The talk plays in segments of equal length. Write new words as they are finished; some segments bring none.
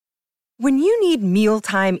When you need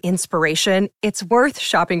mealtime inspiration, it's worth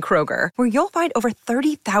shopping Kroger, where you'll find over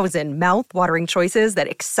 30,000 mouth-watering choices that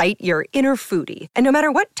excite your inner foodie. And no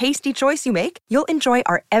matter what tasty choice you make, you'll enjoy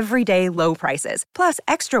our everyday low prices, plus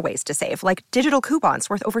extra ways to save, like digital coupons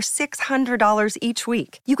worth over $600 each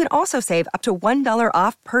week. You can also save up to $1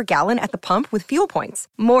 off per gallon at the pump with fuel points.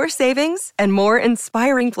 More savings and more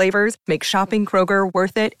inspiring flavors make shopping Kroger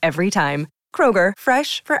worth it every time. Kroger,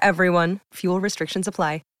 fresh for everyone. Fuel restrictions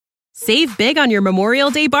apply. Save big on your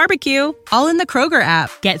Memorial Day barbecue, all in the Kroger app.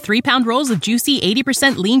 Get 3-pound rolls of juicy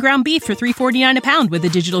 80% lean ground beef for $3.49 a pound with a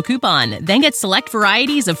digital coupon. Then get select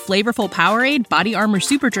varieties of flavorful Powerade, Body Armor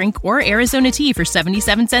Super Drink, or Arizona tea for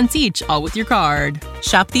 77 cents each, all with your card.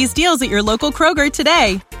 Shop these deals at your local Kroger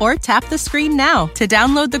today, or tap the screen now to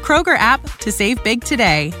download the Kroger app to save big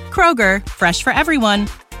today. Kroger, fresh for everyone.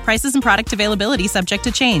 Prices and product availability subject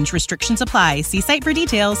to change. Restrictions apply. See site for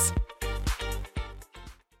details.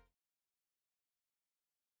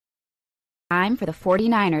 Time for the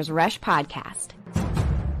 49ers Rush Podcast.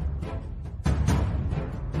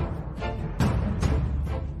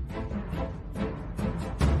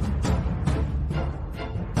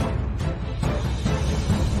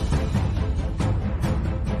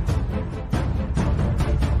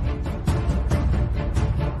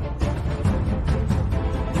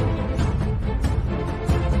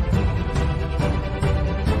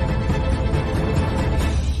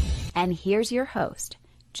 And here's your host,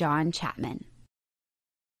 John Chapman.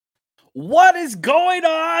 What is going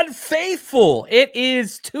on, faithful? It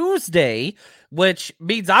is Tuesday, which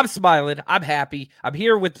means I'm smiling. I'm happy. I'm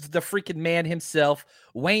here with the freaking man himself,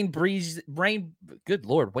 Wayne Breezy. Good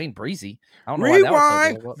Lord, Wayne Breezy. I don't know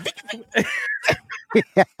why that was so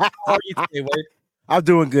How are you today, Wayne? I'm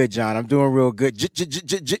doing good, John. I'm doing real good.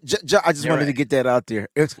 I just wanted to get that out there.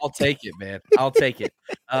 I'll take it, man. I'll take it.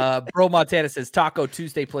 Bro Montana says Taco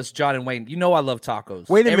Tuesday plus John and Wayne. You know I love tacos.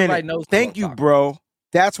 Wait a minute. Thank you, bro.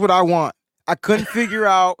 That's what I want. I couldn't figure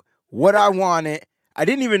out what I wanted. I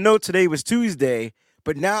didn't even know today was Tuesday,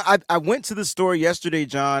 but now I went to the store yesterday,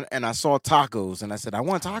 John, and I saw tacos, and I said, I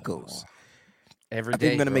want tacos. Every I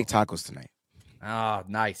think I'm going to make tacos tonight. Oh,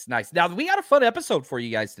 nice. Now, we got a fun episode for you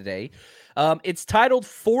guys today. It's titled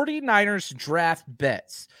 49ers Draft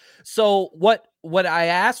Bets. So what I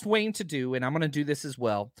asked Wayne to do, and I'm going to do this as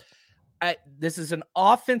well, this is an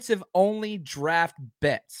offensive-only draft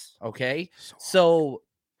bets, okay? So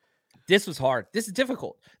this was hard. This is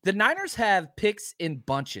difficult. The Niners have picks in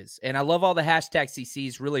bunches, and I love all the hashtag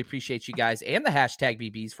CCs. Really appreciate you guys and the hashtag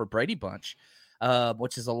BBs for Brady Bunch.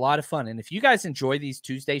 Which is a lot of fun. And if you guys enjoy these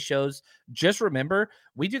Tuesday shows, just remember,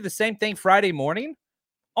 we do the same thing Friday morning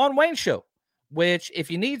on Wayne's show, which if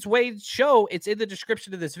you need Wayne's show, it's in the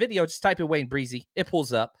description of this video. Just type in Wayne Breezy. It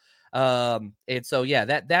pulls up. And so,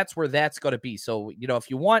 yeah, that's where that's going to be. So, you know, if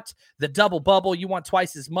you want the double bubble, you want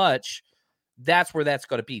twice as much, that's where that's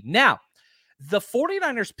going to be. Now, the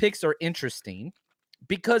 49ers picks are interesting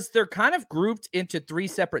because they're kind of grouped into 3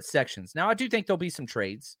 separate sections. Now, I do think there'll be some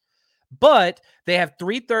trades. But they have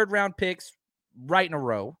 3 third-round picks right in a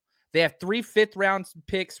row. They have 3 fifth-round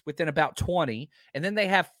picks within about 20. And then they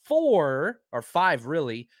have 4 or 5,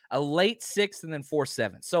 really, a late 6th and then 4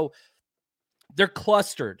 7. So they're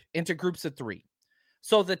clustered into groups of 3.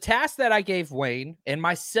 So the task that I gave Wayne and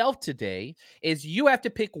myself today is you have to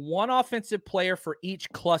pick one offensive player for each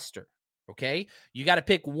cluster, okay? You got to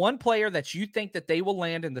pick one player that you think that they will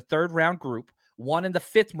land in the 3rd-round group, one in the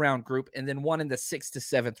 5th round group, and then one in the 6th to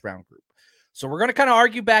 7th round group. So we're going to kind of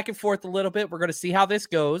argue back and forth a little bit. We're going to see how this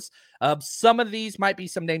goes. Some of these might be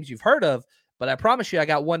some names you've heard of, but I promise you I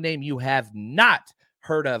got one name you have not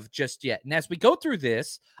heard of just yet. And as we go through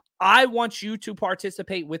this, I want you to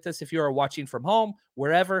participate with us if you are watching from home,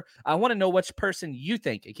 wherever. I want to know which person you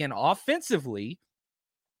think, again, offensively,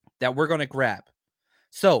 that we're going to grab.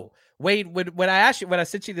 So, Wade, when I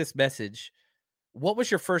sent you this message, what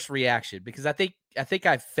was your first reaction? Because I think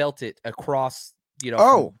I felt it across,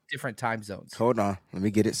 from different time zones. Hold on. Let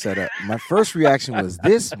me get it set up. My first reaction was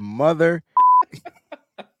this mother.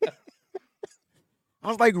 I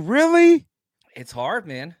was like, really? It's hard,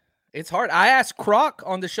 man. It's hard. I asked Croc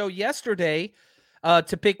on the show yesterday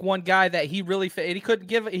to pick one guy that he really he couldn't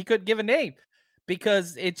give a name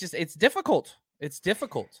because it's difficult. It's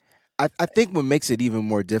difficult. I think what makes it even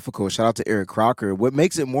more difficult, shout out to Eric Crocker, what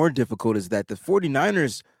makes it more difficult is that the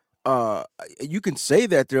 49ers, you can say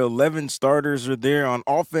that their 11 starters are there on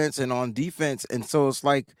offense and on defense, and so it's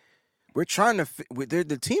like we're trying to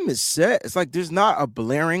the team is set. It's like there's not a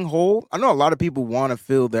blaring hole. I know a lot of people want to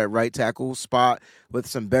fill that right tackle spot with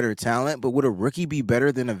some better talent, but would a rookie be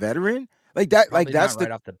better than a veteran? Like that? Probably like that's not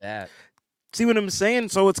right off the bat. See what I'm saying?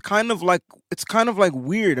 So it's kind of like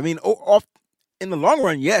weird. I mean, off in the long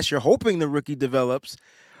run, yes, you're hoping the rookie develops,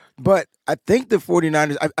 but I think the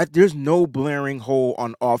 49ers, there's no blaring hole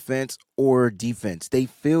on offense or defense. They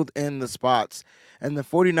filled in the spots. And the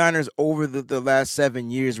 49ers over the last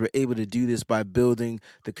 7 years were able to do this by building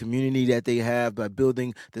the community that they have, by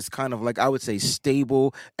building this kind of, like, I would say,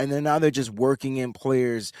 stable. And then now they're just working in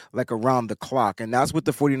players like around the clock. And that's what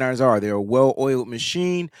the 49ers are. They're a well-oiled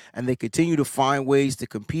machine, and they continue to find ways to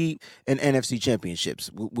compete in NFC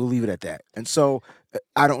championships. We'll leave it at that. And so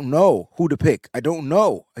I don't know who to pick. I don't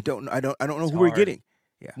know. I don't know who we're getting.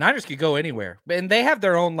 Yeah. Niners could go anywhere, and they have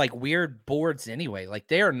their own like weird boards anyway. Like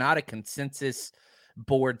they are not a consensus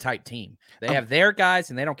board type team. They have their guys,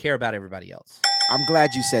 and they don't care about everybody else. I'm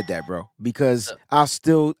glad you said that, bro, because I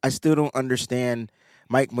still don't understand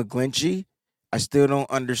Mike McGlinchey. I still don't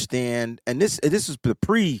understand, and this is the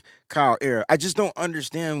pre-Kyle era. I just don't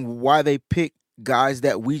understand why they pick guys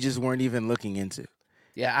that we just weren't even looking into.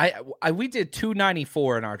 Yeah, we did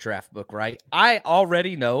 294 in our draft book, right? I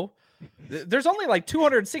already know there's only like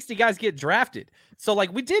 260 guys get drafted. So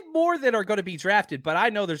like we did more than are going to be drafted, but I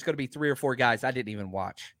know there's going to be 3 or 4 guys I didn't even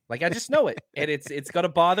watch. Like I just know it, and it's going to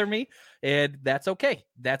bother me, and that's okay.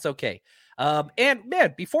 That's okay. And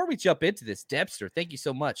man, before we jump into this, Debster, thank you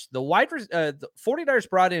so much. The 49ers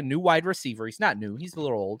brought in a new wide receiver. He's not new. He's a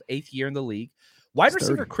little old, 8th year in the league. Wide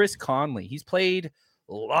receiver Chris Conley. He's played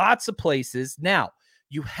lots of places. Now,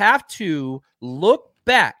 you have to look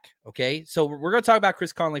back, okay? So we're going to talk about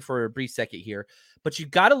Chris Conley for a brief second here, but you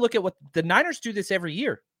got to look at what the Niners do this every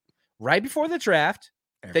year. Right before the draft,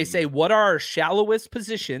 they say, what are our shallowest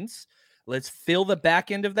positions? Let's fill the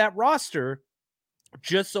back end of that roster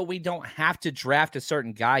just so we don't have to draft a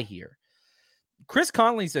certain guy here. Chris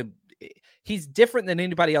Conley's he's different than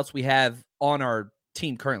anybody else we have on our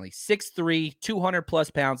team currently. 6'3", 200 plus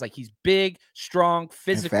pounds. Like he's big, strong,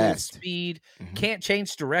 physical, speed, can't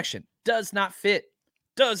change direction. Does not fit.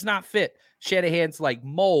 Shanahan's like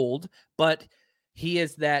mold, but he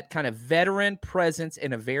is that kind of veteran presence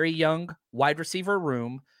in a very young wide receiver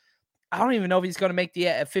room. I don't even know if he's going to make the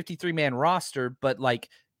 53-man roster, but like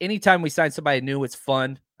anytime we sign somebody new, it's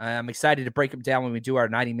fun. I'm excited to break him down when we do our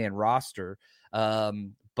 90-man roster.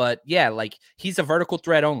 But yeah, like he's a vertical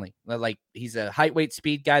threat only. Like he's a height, weight,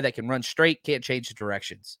 speed guy that can run straight, can't change the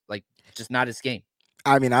directions. Like just not his game.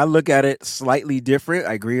 I mean, I look at it slightly different.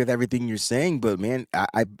 I agree with everything you're saying, but man,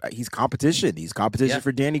 he's competition. He's competition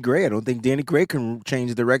for Danny Gray. I don't think Danny Gray can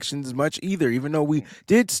change directions much either, even though we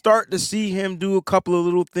did start to see him do a couple of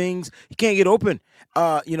little things. He can't get open,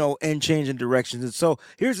 and changing directions. And so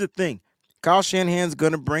here's the thing. Kyle Shanahan's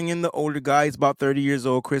going to bring in the older guy. He's about 30 years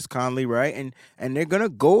old, Chris Conley, right? And they're going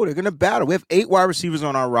to battle. We have 8 wide receivers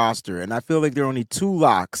on our roster, and I feel like there are only 2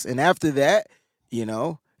 locks. And after that,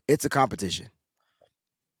 it's a competition.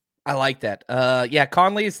 I like that.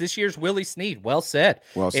 Conley is this year's Willie Snead. Well said.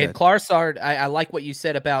 And Klarsard, I like what you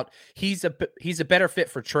said about he's a better fit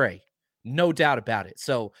for Trey. No doubt about it.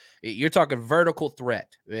 So you're talking vertical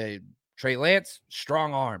threat. Trey Lance,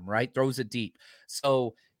 strong arm, right? Throws it deep.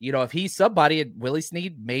 So, if he's somebody and Willie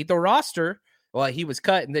Snead made the roster, well, he was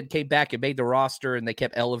cut and then came back and made the roster and they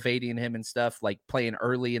kept elevating him and stuff, like playing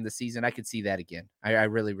early in the season. I could see that again. I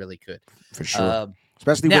really, really could. For sure.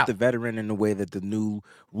 Especially with the veteran and the way that the new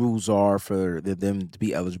rules are for them to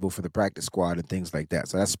be eligible for the practice squad and things like that.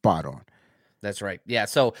 So that's spot on. That's right. Yeah.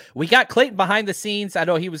 So we got Clayton behind the scenes. I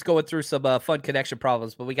know he was going through some fun connection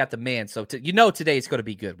problems, but we got the man. So today is going to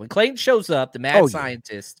be good. When Clayton shows up, the mad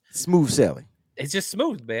scientist. Smooth sailing. It's just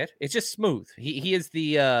smooth, man. It's just smooth. He is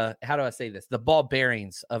the, how do I say this? The ball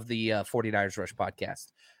bearings of the 49ers Rush podcast.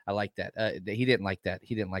 I like that. He didn't like that.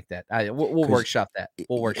 We'll workshop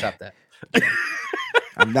that.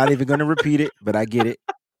 I'm not even going to repeat it, but I get it.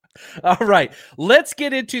 All right. Let's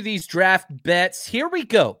get into these draft bets. Here we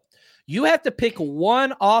go. You have to pick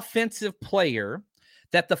one offensive player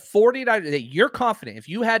that the 49ers, that you're confident. If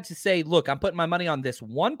you had to say, look, I'm putting my money on this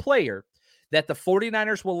one player that the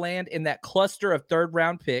 49ers will land in that cluster of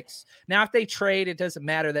third-round picks. Now, if they trade, it doesn't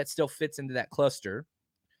matter. That still fits into that cluster.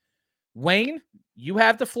 Wayne, you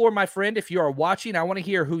have the floor, my friend. If you are watching, I want to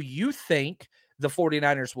hear who you think the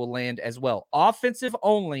 49ers will land as well. Offensive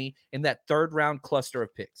only in that third-round cluster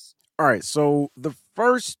of picks. All right, so the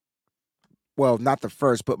first, well, not the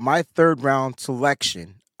first, but my third-round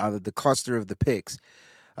selection out of the cluster of the picks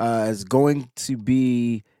is going to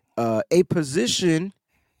be a position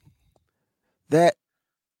that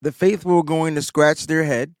the faithful are going to scratch their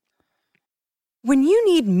head When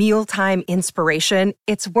you need mealtime inspiration,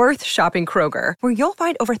 it's worth shopping Kroger, where you'll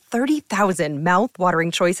find over 30,000 mouth-watering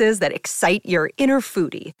choices that excite your inner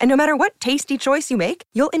foodie. And no matter what tasty choice you make,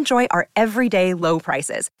 you'll enjoy our everyday low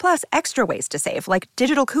prices, plus extra ways to save, like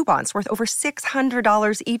digital coupons worth over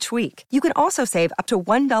 $600 each week. You can also save up to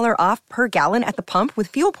 $1 off per gallon at the pump with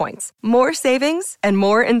fuel points. More savings and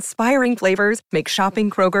more inspiring flavors make shopping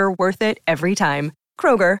Kroger worth it every time.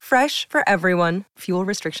 Kroger, fresh for everyone. Fuel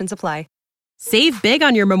restrictions apply. Save big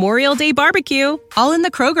on your Memorial Day barbecue, all in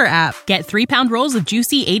the Kroger app. Get 3-pound rolls of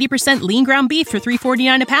juicy 80% lean ground beef for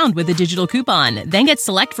 $3.49 a pound with a digital coupon. Then get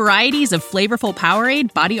select varieties of flavorful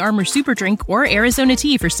Powerade, Body Armor Super Drink, or Arizona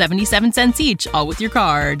tea for 77 cents each, all with your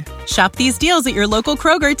card. Shop these deals at your local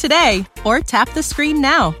Kroger today, or tap the screen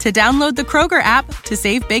now to download the Kroger app to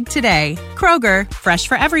save big today. Kroger, fresh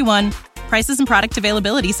for everyone. Prices and product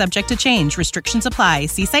availability subject to change. Restrictions apply.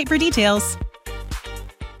 See site for details.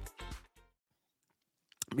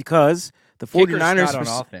 Because the 49ers Kicker's not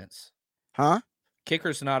on offense. Huh?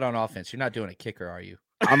 Kicker's not on offense. You're not doing a kicker, are you?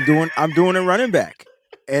 I'm doing a running back.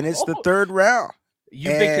 And it's the third round.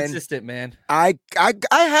 You've been consistent, man. I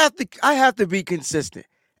have to be consistent.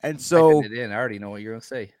 And so I already know what you're gonna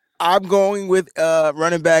say. I'm going with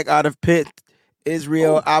running back out of Pitt,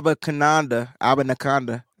 Israel Abanikanda.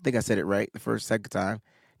 I think I said it right the second time.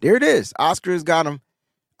 There it is. Oscar's got him.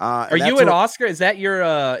 Are you an Oscar? Is that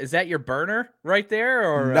your burner right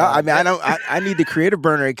there? Or no? I mean, I need to create a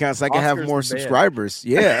burner account so I can have more subscribers.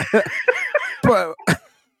 Yeah, but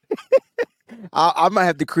I might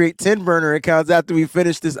have to create 10 burner accounts after we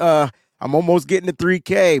finish this. I'm almost getting to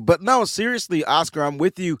 3K. But no, seriously, Oscar, I'm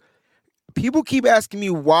with you. People keep asking me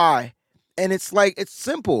why, and it's like it's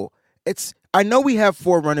simple. I know we have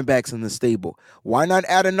 4 running backs in the stable. Why not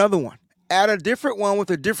add another one? Add a different one with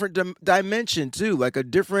a different dimension too, like a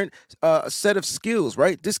different set of skills,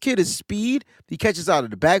 right? This kid is speed. He catches out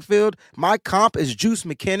of the backfield. My comp is Juice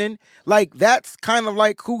McKinnon. Like, that's kind of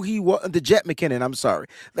like who he was, the Jet McKinnon, I'm sorry.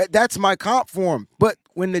 That's my comp for him. But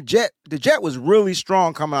when the Jet was really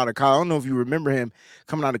strong coming out of college. I don't know if you remember him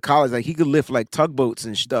coming out of college. Like, he could lift like tugboats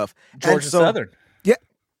and stuff. Georgia Southern. Yeah.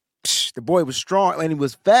 The boy was strong and he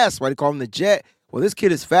was fast. Why they call him the Jet? Well, this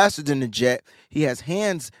kid is faster than the Jet. He has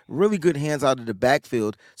hands, really good hands out of the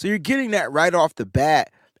backfield. So you're getting that right off the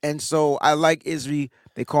bat. And so I like Izzy.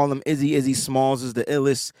 They call him Izzy. Izzy Smalls is the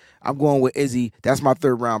illest. I'm going with Izzy. That's my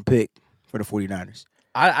 3rd round pick for the 49ers.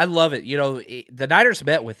 I love it. You know, the Niners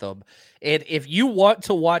met with them. And if you want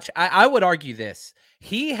to watch, I would argue this.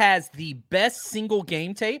 He has the best single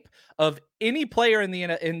game tape of any player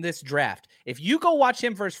in this draft. If you go watch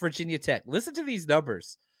him versus Virginia Tech, listen to these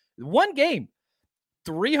numbers. One game.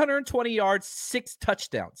 320 yards, 6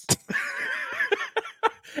 touchdowns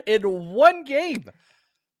in one game.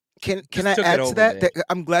 Can I add to that?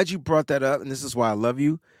 I'm glad you brought that up, and this is why I love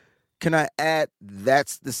you. Can I add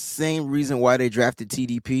that's the same reason why they drafted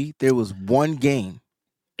TDP? There was one game.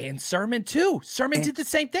 And Sermon, too. Sermon did the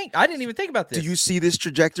same thing. I didn't even think about this. Do you see this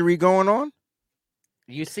trajectory going on?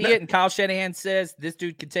 You see it, and Kyle Shanahan says this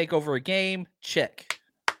dude can take over a game. Check.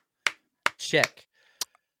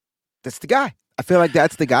 That's the guy. I feel like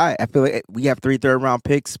that's the guy. I feel like we have 3 third-round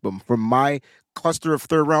picks, but from my cluster of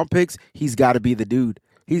third-round picks, he's got to be the dude.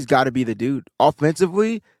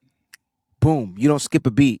 Offensively, boom, you don't skip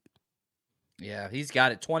a beat. Yeah, he's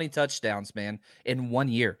got it. 20 touchdowns, man, in 1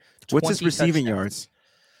 year. What's his receiving yards?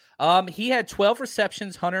 He had 12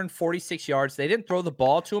 receptions, 146 yards. They didn't throw the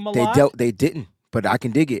ball to him a lot. They didn't, but I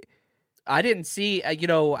can dig it. I didn't see,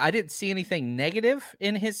 anything negative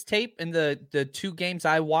in his tape in the 2 games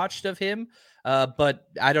I watched of him. But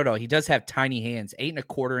I don't know. He does have tiny hands,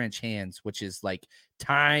 8.25-inch hands, which is like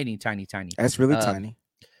tiny. That's really tiny.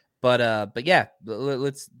 But yeah,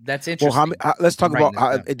 that's interesting. Well, let's talk about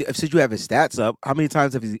since you have his stats up, how many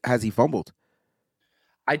times has he fumbled?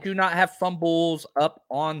 I do not have fumbles up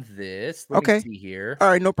on this. Let me see here. All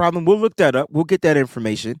right, no problem. We'll look that up. We'll get that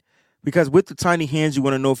information. Because with the tiny hands, you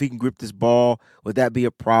want to know if he can grip this ball. Would that be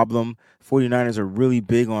a problem? 49ers are really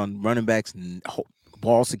big on running backs and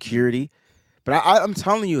ball security. But I'm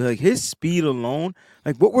telling you, like, his speed alone,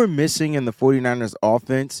 like what we're missing in the 49ers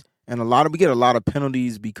offense, and we get a lot of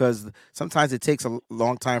penalties because sometimes it takes a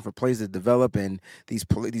long time for plays to develop and these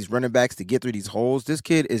running backs to get through these holes. This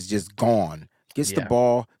kid is just gone. Gets the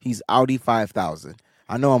ball. He's Audi 5000.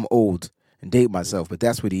 I know I'm old and date myself, but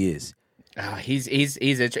that's what he is. He's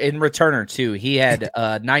in returner too. He had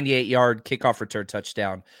a 98-yard kickoff return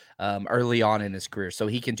touchdown early on in his career, so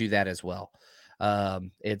he can do that as well.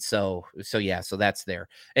 So that's there.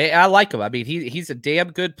 I like him. I mean, he's a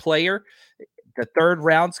damn good player. The third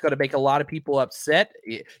round's going to make a lot of people upset.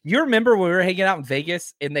 You remember when we were hanging out in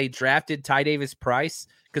Vegas and they drafted Ty Davis Price?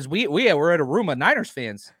 Because we were at a room of Niners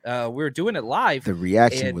fans. We were doing it live. The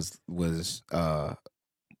reaction was not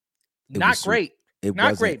great.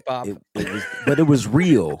 Not great, Bob. But it was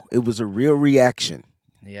real. It was a real reaction.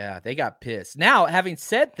 Yeah, they got pissed. Now, having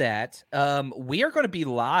said that, we are going to be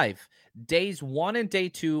live days 1 and day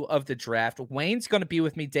 2 of the draft. Wayne's going to be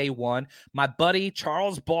with me day 1. My buddy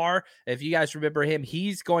Charles Barr, if you guys remember him,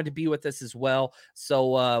 he's going to be with us as well.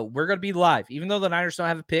 So we're going to be live. Even though the Niners don't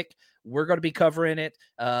have a pick, we're going to be covering it.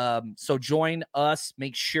 So join us.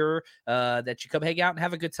 Make sure that you come hang out and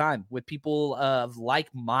have a good time with people of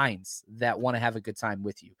like minds that want to have a good time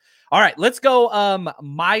with you. All right, let's go.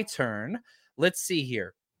 My turn. Let's see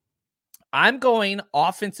here. I'm going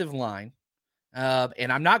offensive line.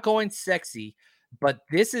 And I'm not going sexy, but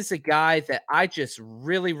this is a guy that I just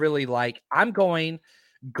really, really like. I'm going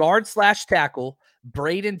guard/tackle,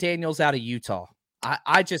 Braden Daniels out of Utah.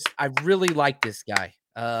 I really like this guy.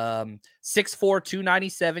 6'4",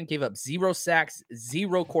 297, gave up 0 sacks,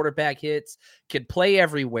 0 quarterback hits, could play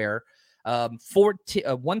everywhere.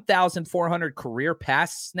 1,400 career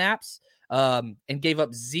pass snaps, and gave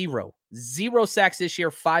up 0 sacks this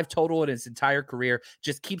year, 5 total in his entire career.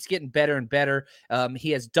 Just keeps getting better and better.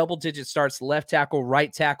 He has double-digit starts, left tackle,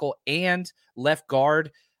 right tackle, and left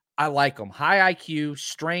guard. I like him. High IQ,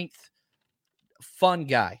 strength, fun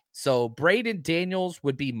guy. So Braden Daniels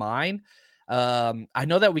would be mine. I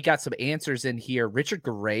know that we got some answers in here. Richard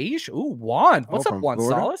Garage. Ooh, Juan. What's up, Juan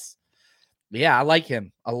Salas? Yeah, I like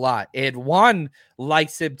him a lot. And Juan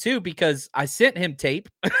likes him too because I sent him tape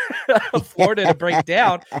of Florida to break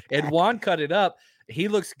down, and Juan cut it up. He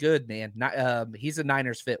looks good, man. He's a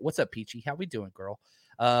Niners fit. What's up, Peachy? How we doing, girl?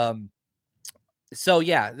 So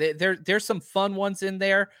yeah, there's some fun ones in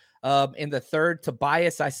there. In the third,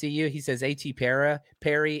 Tobias, I see you. He says A.T.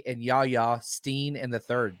 Perry and Yaya Steen in the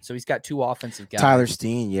third. So he's got 2 offensive guys. Tyler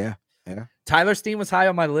Steen, yeah. Tyler Steen was high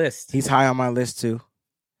on my list. He's high on my list too.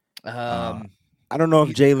 I don't know if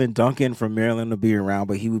Jalen Duncan from Maryland will be around,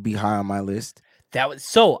 but he would be high on my list. That was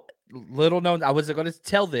so little known. I wasn't going to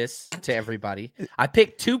tell this to everybody. I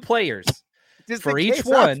picked 2 players for each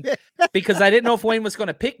one because I didn't know if Wayne was going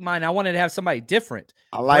to pick mine. I wanted to have somebody different.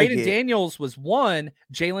 I like Braden Daniels was 1.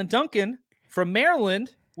 Jalen Duncan from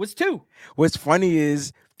Maryland was 2. What's funny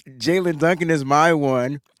is Jalen Duncan is my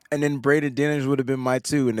 1, and then Braden Daniels would have been my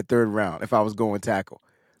 2 in the third round if I was going tackle.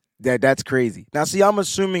 That's crazy. Now, see, I'm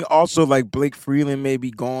assuming also like Blake Freeland may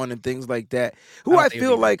be gone and things like that, who I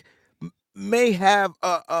feel like may have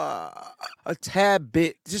a tad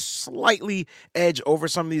bit, just slightly edge over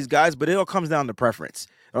some of these guys, but it all comes down to preference.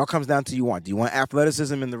 It all comes down to do you want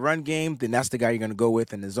athleticism in the run game? Then that's the guy you're going to go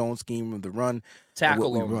with in the zone scheme of the run.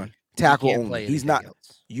 Tackle only. Run. Tackle only. He's not.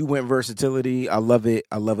 Else. You went versatility. I love it.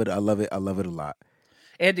 I love it. I love it. I love it a lot.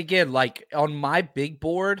 And again, like on my big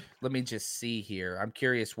board, let me just see here. I'm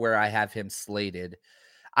curious where I have him slated.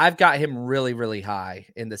 I've got him really, really high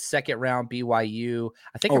in the second round. BYU.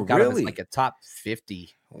 I think I've got him as like a top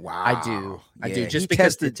 50. Wow, I do. Just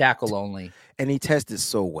because the tackle only, and he tested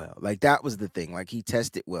so well. Like that was the thing. Like he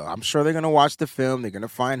tested well. I'm sure they're gonna watch the film. They're gonna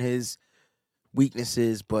find his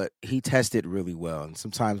weaknesses, but he tested really well. And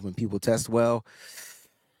sometimes when people test well,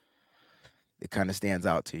 it kind of stands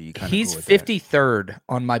out to you. He's 53rd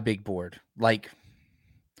on my big board. Like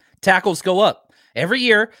tackles go up every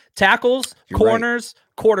year. Tackles, corners,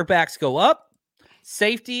 quarterbacks go up.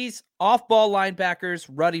 Safeties, off-ball linebackers,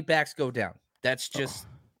 running backs go down. That's just.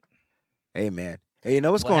 Hey, man. Hey, you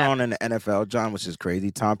know what's going on in the NFL, John, which is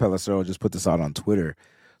crazy? Tom Pelissero just put this out on Twitter.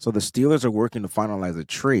 So the Steelers are working to finalize a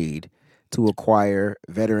trade to acquire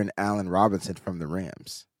veteran Allen Robinson from the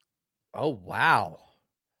Rams. Oh, wow.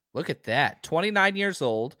 Look at that. 29 years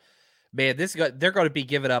old. Man, they're going to be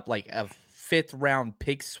giving up like a 5th round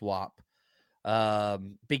pick swap.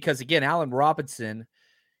 Because again, Allen Robinson,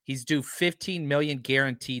 he's due $15 million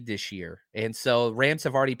guaranteed this year. And so Rams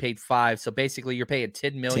have already paid 5. So basically you're paying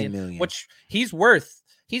 $10 million. Which he's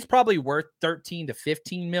probably worth 13 to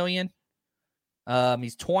 15 million.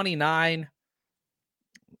 He's 29.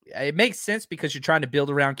 It makes sense because you're trying to build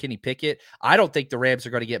around Kenny Pickett. I don't think the Rams are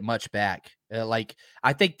going to get much back.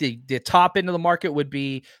 I think the top end of the market would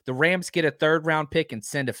be the Rams get a 3rd round pick and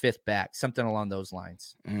send a 5th back, something along those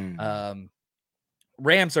lines.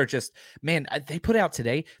 Rams are just, man, they put out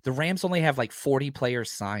today, the Rams only have like 40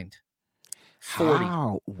 players signed. 40.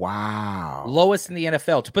 Wow. Lowest in the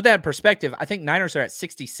NFL. To put that in perspective, I think Niners are at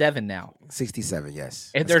 67 now. 67,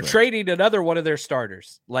 yes. And they're trading another one of their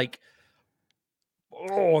starters. Like,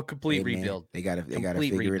 a complete rebuild. They got to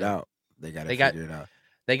figure it out. They got to figure it out.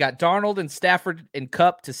 They got Darnold and Stafford and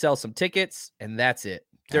Cup to sell some tickets, and that's it.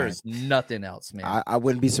 There's nothing else, man. I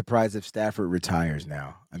wouldn't be surprised if Stafford retires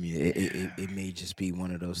now. I mean, it may just be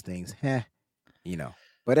one of those things.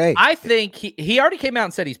 But hey, I think he already came out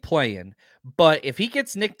and said he's playing. But if he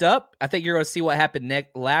gets nicked up, I think you're going to see what happened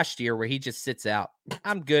last year where he just sits out.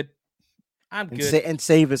 I'm good. And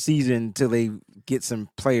save a season until they get some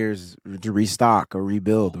players to restock or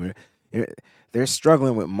rebuild. They're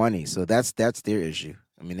struggling with money, so that's their issue.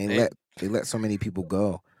 I mean, they let so many people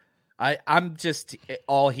go. I'm just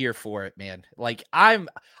all here for it, man. Like I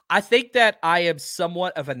think that I am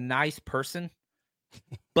somewhat of a nice person,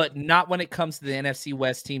 but not when it comes to the NFC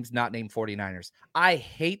West teams not named 49ers. I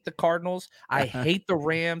hate the Cardinals. I hate the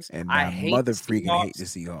Rams. And I hate mother freaking hate the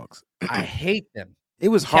Seahawks. I hate them. It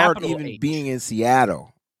was hard Capital even H. being in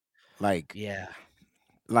Seattle. I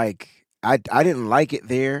didn't like it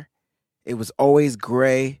there. It was always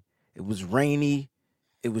gray. It was rainy.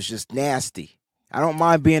 It was just nasty. I don't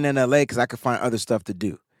mind being in LA because I could find other stuff to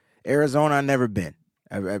do. Arizona, I've never been.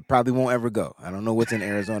 I probably won't ever go. I don't know what's in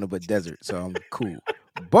Arizona but desert, so I'm cool.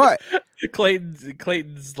 But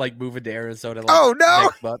Clayton's like moving to Arizona. Like, oh no,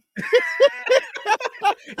 next month.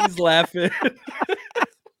 He's laughing.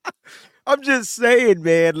 I'm just saying,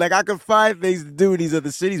 man. Like I can find things to do in these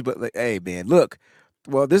other cities, but like, hey, man, look.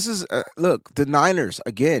 Well, this is the Niners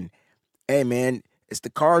again. Hey, man, it's the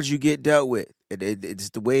cards you get dealt with. It's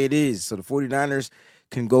the way it is. So the 49ers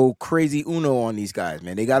can go crazy Uno on these guys,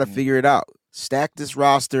 man. They got to figure it out. Stack this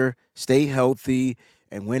roster, stay healthy,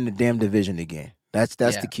 and win the damn division again. That's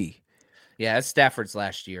the key. Yeah, it's Stafford's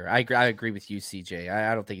last year. I agree with you, CJ.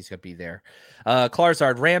 I don't think he's going to be there.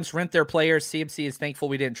 Clarzard, Rams rent their players. CMC is thankful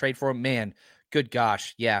we didn't trade for him. Man, good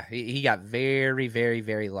gosh. Yeah, he got very, very,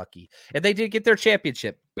 very lucky. And they did get their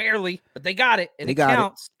championship. Barely, but they got it. And it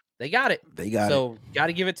counts. They got it. So got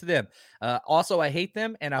to give it to them. Also, I hate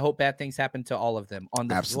them, and I hope bad things happen to all of them.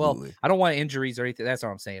 Absolutely. Well, I don't want injuries or anything. That's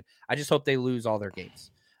all I'm saying. I just hope they lose all their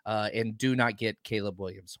games and do not get Caleb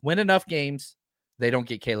Williams. Win enough games, they don't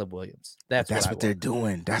get Caleb Williams. That's what they're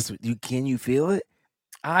doing. That's what can you feel it?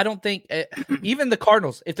 I don't think even the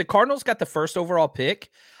Cardinals. If the Cardinals got the first overall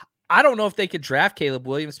pick, I don't know if they could draft Caleb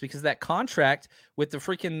Williams because of that contract with the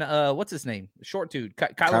freaking what's his name, the short dude,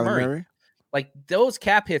 Kyler Murray. Like those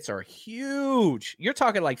cap hits are huge. You're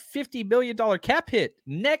talking like $50 million cap hit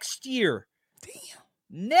next year. Damn.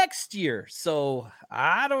 Next year. So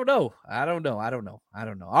I don't know.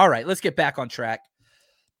 All right, let's get back on track.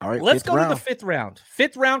 All right, let's go to the fifth round.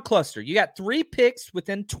 Fifth round cluster. You got 3 picks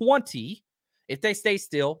within 20. If they stay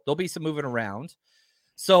still, there'll be some moving around.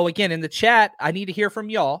 So again, in the chat, I need to hear from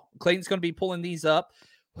y'all. Clayton's going to be pulling these up.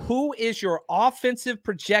 Who is your offensive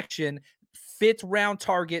projection 5th round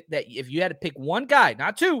target that if you had to pick one guy,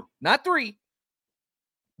 not 2, not 3,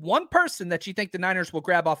 one person that you think the Niners will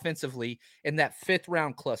grab offensively in that 5th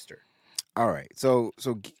round cluster? All right. So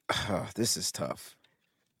this is tough.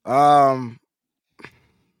 I'm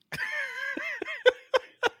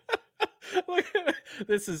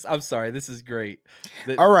sorry. This is great.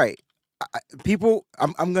 All right. People,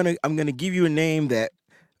 I'm gonna give you a name that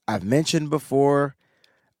I've mentioned before.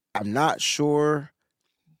 I'm not sure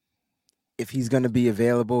if he's going to be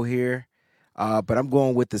available here, but I'm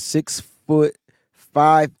going with the 6'5",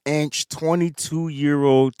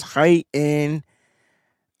 22-year-old tight end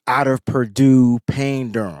out of Purdue,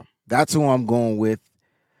 Payne Durham. That's who I'm going with.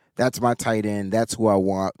 That's my tight end. That's who I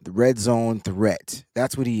want. The red zone threat.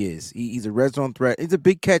 That's what he is. He's a red zone threat. He's a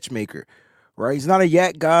big catch maker, right? He's not a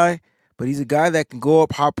yak guy, but he's a guy that can go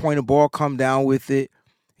up, hot point a ball, come down with it.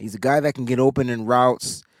 He's a guy that can get open in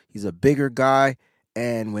routes. He's a bigger guy.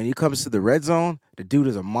 And when he comes to the red zone, the dude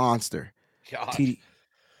is a monster. Yeah.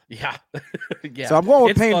 Yeah. So I'm going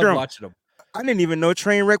with Payne Durham. Watching him. I didn't even know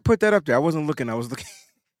Trainwreck put that up there. I wasn't looking. I was looking.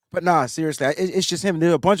 But nah, seriously, it's just him.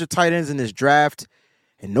 There are a bunch of tight ends in this draft,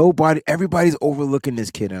 and everybody's overlooking this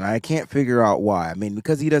kid, and I can't figure out why. I mean,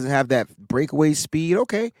 because he doesn't have that breakaway speed,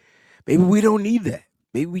 okay. Maybe we don't need that.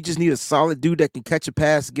 Maybe we just need a solid dude that can catch a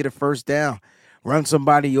pass, get a first down, run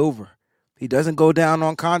somebody over. He doesn't go down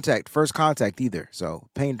on first contact either. So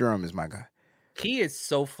Payne Durham is my guy. He is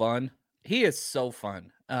so fun.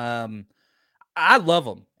 I love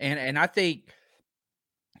him. And I think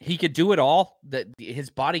he could do it all. His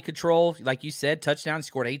body control, like you said, touchdowns,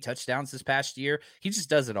 scored 8 touchdowns this past year. He just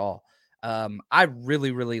does it all. I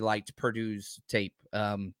really, really liked Purdue's tape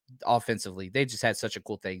offensively. They just had such a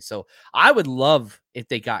cool thing. So I would love if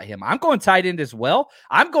they got him. I'm going tight end as well.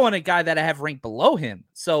 I'm going a guy that I have ranked below him.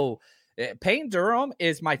 So Payne Durham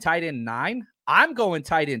is my tight end 9. I'm going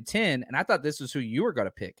tight end 10, and I thought this was who you were going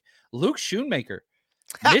to pick. Luke Schoonmaker,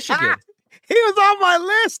 Michigan. He was on my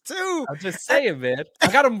list too. I'm just saying, man.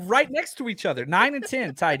 I got them right next to each other, 9 and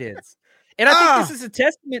 10 tight ends. And I think this is a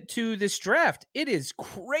testament to this draft. It is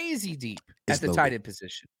crazy deep at the tight end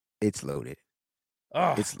position. It's loaded.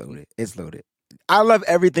 Oh. It's loaded. It's loaded. I love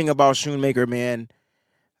everything about Schoonmaker, man.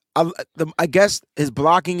 I guess his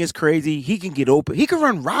blocking is crazy. He can get open. He can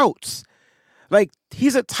run routes. Like,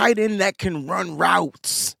 he's a tight end that can run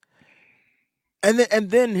routes. And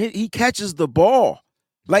then he catches the ball.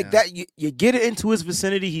 Like that, you get it into his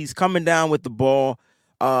vicinity. He's coming down with the ball.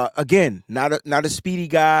 Again, not a speedy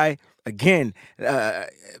guy. Again,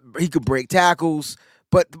 he could break tackles.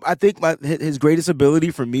 But I think his greatest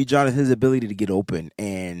ability for me, John, is his ability to get open.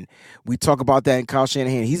 And we talk about that in Kyle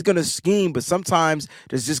Shanahan. He's going to scheme, but sometimes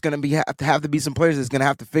there's just going to have to be some players that's going to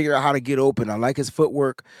have to figure out how to get open. I like his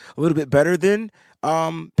footwork a little bit better than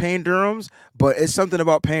Payne Durham's, but it's something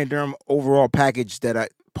about Payne Durham overall package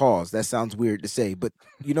that that sounds weird to say, but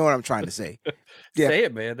you know what I'm trying to say. Yeah. Say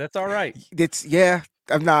it, man. That's all right.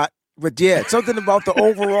 I'm not. But yeah, something about the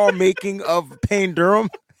overall making of Payne Durham.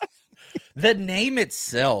 The name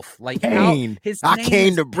itself, like pain. I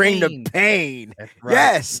came to bring the pain. Right.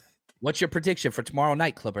 Yes. What's your prediction for tomorrow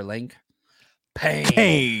night, Clubber Link? Pain.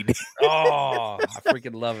 Pain. Oh, I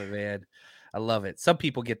freaking love it, man. I love it. Some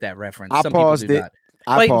people get that reference. Some paused people do not.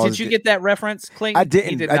 Clayton, did you get that reference? Clayton, I didn't.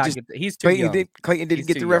 He did not get he's too Clayton young. Clayton didn't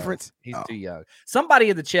get the reference? He's too young. Somebody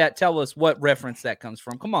in the chat tell us what reference that comes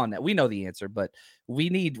from. Come on, we know the answer, but we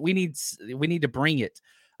need to bring it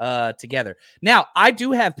together. Now, I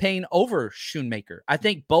do have Payne over Schoonmaker. I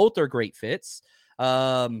think both are great fits.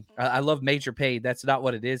 I love Major Payne. That's not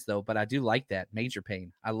what it is, though, but I do like that. Major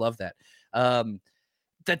Payne. I love that.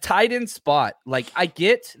 The tight end spot, like, I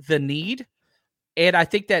get the need, and I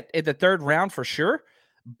think that in the third round for sure,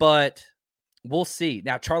 but we'll see.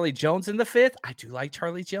 Now, Charlie Jones in the fifth. I do like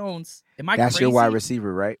Charlie Jones. Am I That's crazy? your wide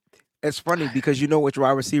receiver, right? It's funny because you know which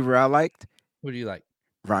wide receiver I liked? Who do you like?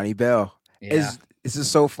 Ronnie Bell. Yeah. This is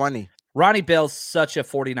so funny. Ronnie Bell's such a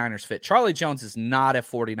 49ers fit. Charlie Jones is not a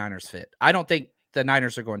 49ers fit. I don't think the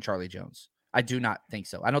Niners are going Charlie Jones. I do not think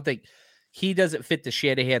so. I don't think he doesn't fit the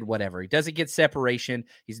Shanahan, whatever. He doesn't get separation.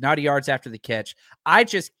 He's 90 yards after the catch. I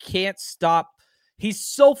just can't stop. He's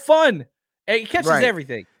so fun. And he catches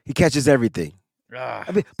everything. He catches everything.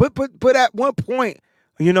 I mean, but at one point,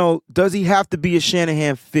 does he have to be a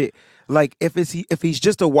Shanahan fit? Like, if he's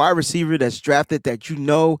just a wide receiver that's drafted that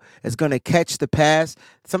is going to catch the pass,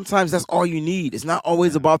 sometimes that's all you need. It's not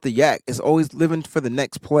always about the yak. It's always living for the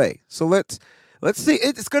next play. So let's see.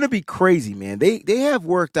 It's going to be crazy, man. They have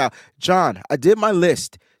worked out. John, I did my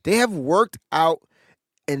list. They have worked out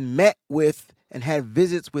and met with and had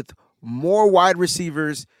visits with more wide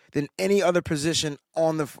receivers than any other position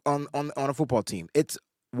on a football team. It's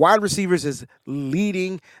wide receivers is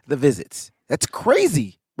leading the visits. That's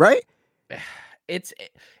crazy, right?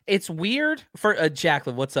 It's weird for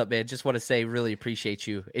Jacqueline. What's up, man? Just want to say, really appreciate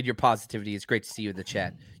you and your positivity. It's great to see you in the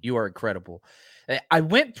chat. You are incredible. I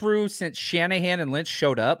went through since Shanahan and Lynch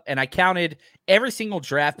showed up, and I counted every single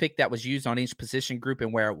draft pick that was used on each position group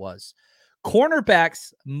and where it was.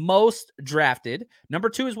 Cornerbacks most drafted. Number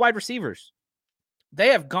 2 is wide receivers. They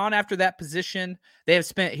have gone after that position. They have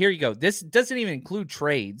spent, here you go. This doesn't even include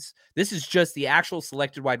trades. This is just the actual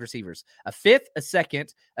selected wide receivers. A 5th, a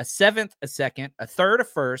 2nd, a 7th, a 2nd, a 3rd, a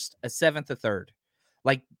 1st, a 7th, a 3rd.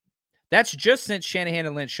 Like, that's just since Shanahan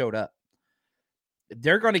and Lynch showed up.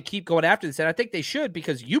 They're going to keep going after this, and I think they should,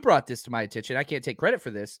 because you brought this to my attention. I can't take credit for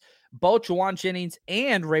this. Both Juwan Jennings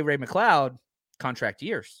and Ray McLeod, contract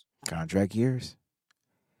years. Contract years.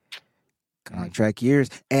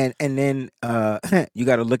 And then you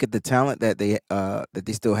got to look at the talent that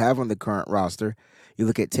they still have on the current roster. You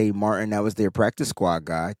look at Tay Martin, that was their practice squad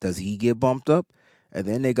guy. Does he get bumped up? And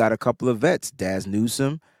then they got a couple of vets, Daz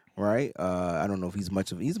Newsome, right? I don't know if he's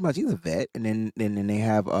a vet. And then they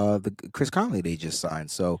have the Chris Conley they just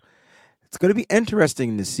signed. So it's going to be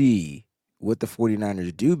interesting to see what the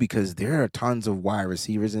 49ers do, because there are tons of wide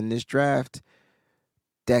receivers in this draft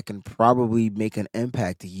that can probably make an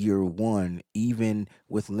impact year one, even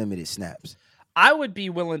with limited snaps. I would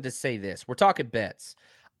be willing to say this. We're talking bets.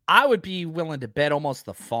 I would be willing to bet almost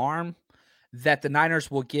the farm that the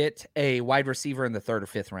Niners will get a wide receiver in the 3rd or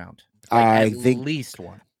 5th round. I think at least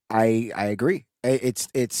one. I agree.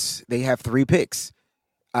 It's they have 3 picks.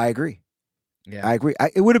 I agree. Yeah, I agree.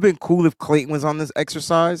 It would have been cool if Clayton was on this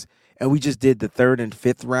exercise and we just did the 3rd and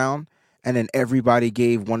 5th round, and then everybody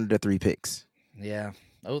gave 1 of the 3 picks. Yeah.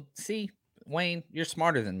 Oh, see, Wayne, you're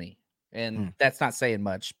smarter than me, and that's not saying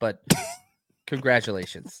much, but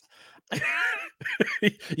congratulations.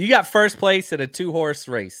 You got first place in a 2-horse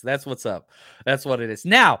race. That's what's up. That's what it is.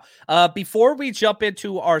 Now, before we jump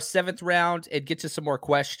into our 7th round and get to some more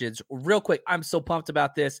questions, real quick, I'm so pumped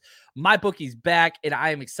about this. My bookie's back, and I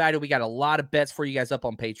am excited. We got a lot of bets for you guys up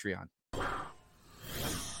on Patreon.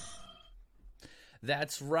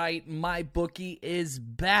 That's right. My bookie is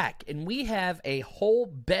back, and we have a whole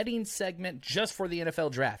betting segment just for the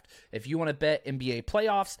NFL draft. If you want to bet NBA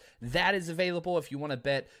playoffs, that is available. If you want to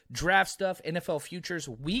bet draft stuff, NFL futures,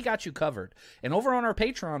 we got you covered. And over on our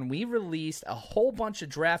Patreon, we released a whole bunch of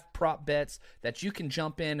draft prop bets that you can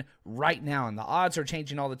jump in right now. And the odds are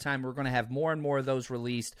changing all the time. We're going to have more and more of those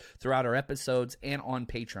released throughout our episodes and on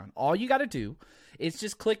Patreon. All you got to do is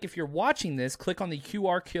just click, if you're watching this, click on the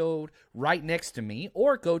QR code right next to me,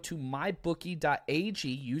 or go to mybookie.ag,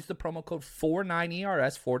 use the promo code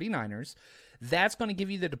 49ERS, 49ers. That's going to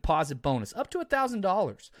give you the deposit bonus up to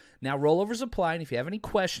 $1,000. Now, rollovers apply, and if you have any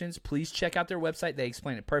questions, please check out their website. They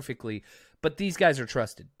explain it perfectly. But these guys are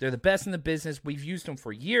trusted. They're the best in the business. We've used them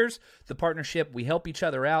for years. The partnership, we help each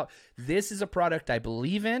other out. This is a product I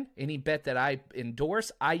believe in. Any bet that I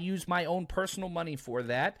endorse, I use my own personal money for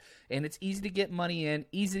that. And it's easy to get money in,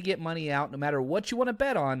 easy to get money out. No matter what you want to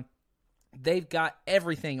bet on, they've got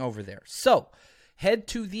everything over there. So head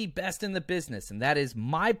to the best in the business, and that is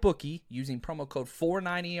MyBookie, using promo code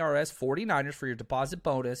 49ERS, 49ers, for your deposit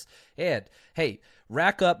bonus. And, hey,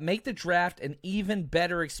 rack up, make the draft an even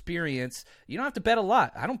better experience. You don't have to bet a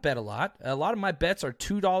lot. I don't bet a lot. A lot of my bets are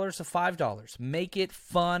 $2 to $5. Make it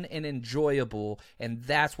fun and enjoyable, and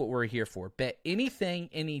that's what we're here for. Bet anything,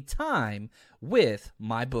 anytime with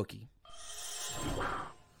MyBookie.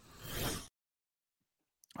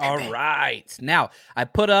 All right. Now, I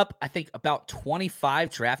put up, I think, about 25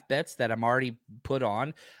 draft bets that I'm already put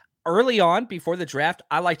on. Early on, before the draft,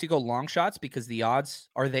 I like to go long shots because the odds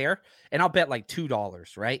are there, and I'll bet like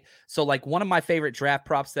 $2, right? So, like, one of my favorite draft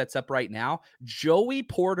props that's up right now, Joey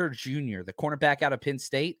Porter Jr., the cornerback out of Penn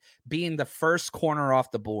State, being the first corner off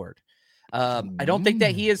the board. I don't think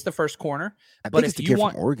that he is the first corner. But if you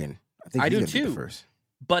want, from Oregon. I do too. First.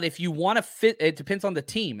 But if you want to fit, it depends on the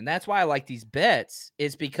team. And that's why I like these bets,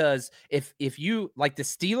 is because if you, like, the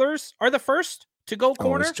Steelers are the first to go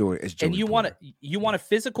corner, it's Joey and you want a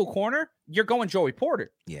physical corner, you're going Joey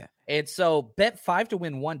Porter. Yeah. And so bet 5 to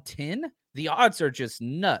win 110. The odds are just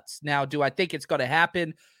nuts. Now, do I think it's going to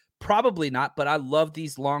happen? Probably not, but I love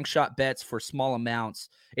these long shot bets for small amounts.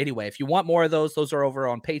 Anyway, if you want more of those are over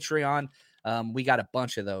on Patreon. We got a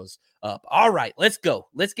bunch of those up. All right, let's go.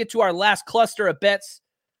 Let's get to our last cluster of bets.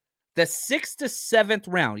 The 6th to 7th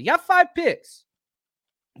round. You got 5 picks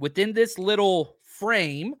within this little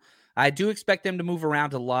frame. I do expect them to move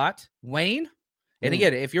around a lot. Wayne, and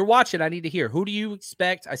again, if you're watching, I need to hear, who do you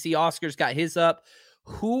expect? I see Oscar's got his up.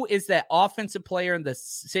 Who is that offensive player in the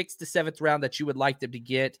 6th to 7th round that you would like them to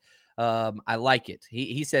get? I like it.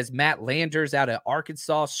 He says Matt Landers out of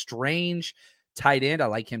Arkansas. Strange tight end. I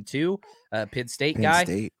like him too. Penn State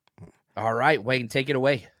guy. All right, Wayne, take it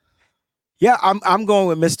away. Yeah, I'm going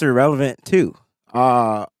with Mr. Irrelevant too,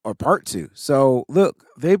 or part 2. So look,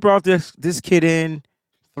 they brought this kid in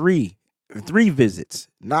three visits,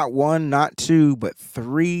 not 1, not 2, but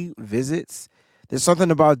 3 visits. There's something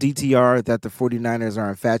about DTR that the 49ers are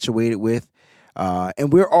infatuated with,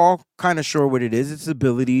 and we're all kind of sure what it is. It's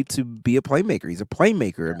ability to be a playmaker. He's a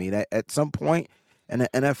playmaker. I mean, at some point in the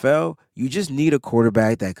NFL, you just need a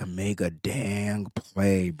quarterback that can make a dang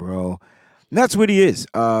play, bro. And that's what he is.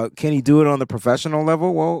 Can he do it on the professional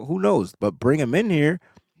level? Well, who knows? But bring him in here.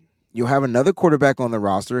 You'll have another quarterback on the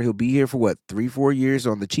roster. He'll be here for, 3-4 years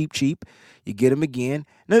on the cheap. You get him again.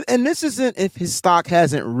 And this isn't if his stock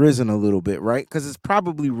hasn't risen a little bit, right? Because it's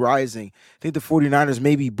probably rising. I think the 49ers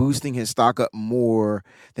may be boosting his stock up more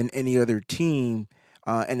than any other team.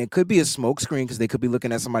 And it could be a smokescreen because they could be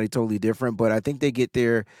looking at somebody totally different. But I think they get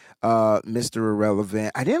their Mr.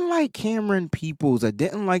 Irrelevant. I didn't like Cameron Peoples. I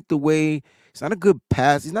didn't like the way he's not a good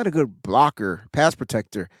pass. He's not a good blocker, pass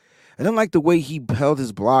protector. I didn't like the way he held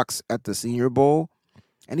his blocks at the Senior Bowl.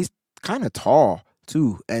 And he's kind of tall,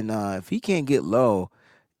 too. And if he can't get low,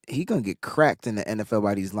 he's going to get cracked in the NFL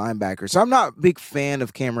by these linebackers. So I'm not a big fan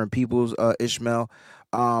of Cameron Peoples, Ishmael.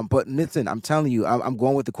 But listen, I'm telling you, I'm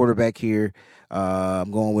going with the quarterback here.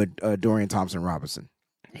 I'm going with Dorian Thompson-Robinson.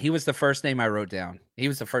 He was the first name I wrote down. He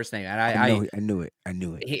was the first name. And I knew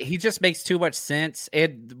it. He just makes too much sense.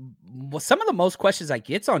 And some of the most questions I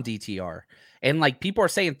get on DTR, and like people are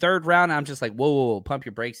saying 3rd round, I'm just like, whoa, pump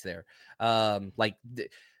your brakes there.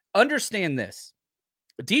 Understand this.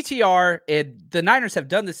 DTR and the Niners have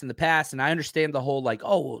done this in the past, and I understand the whole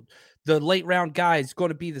the late round guy is going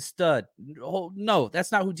to be the stud. Oh, no,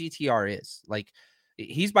 that's not who DTR is. Like,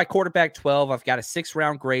 He's my quarterback 12. I've got a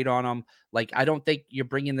 6th-round grade on him. Like, I don't think you're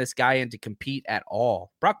bringing this guy in to compete at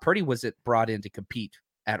all. Brock Purdy wasn't brought in to compete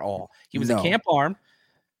at all. He was a camp arm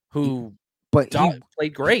who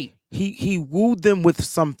played great. He wooed them with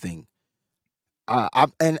something.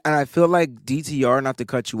 And I feel like DTR, not to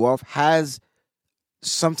cut you off, has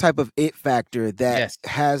some type of it factor that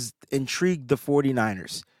has intrigued the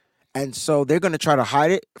 49ers. And so they're going to try to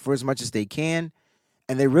hide it for as much as they can.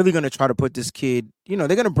 And they're really going to try to put this kid, they're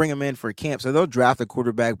going to bring him in for camp. So they'll draft a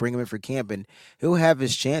quarterback, bring him in for camp, and he'll have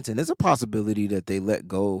his chance. And there's a possibility that they let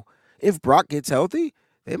go. If Brock gets healthy,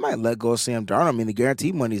 they might let go of Sam Darnold. I mean, the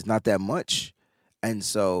guarantee money is not that much. And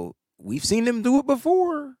so we've seen them do it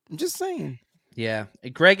before. I'm just saying. Yeah.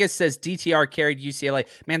 Greg says DTR carried UCLA.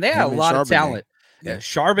 Man, they had a lot of talent. Yeah.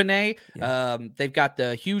 Charbonnet. Yeah. They've got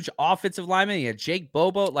the huge offensive lineman. You had Jake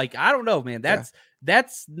Bobo. Like, I don't know, man.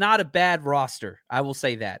 That's not a bad roster. I will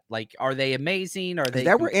say that. Like, are they amazing? Are they? Is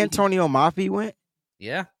that where Antonio Mafi went?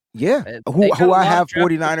 Yeah. Yeah. Who I have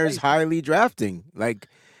 49ers highly drafting. Like,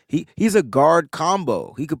 he's a guard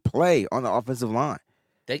combo. He could play on the offensive line.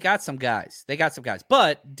 They got some guys.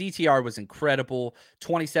 But DTR was incredible.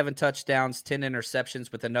 27 touchdowns, 10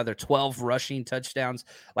 interceptions with another 12 rushing touchdowns.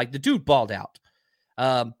 Like, the dude balled out.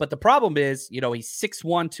 But the problem is, he's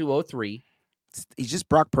 6'1", 203. He's just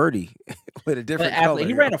Brock Purdy with a different color.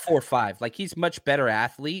 He ran a 4.5. Like, he's much better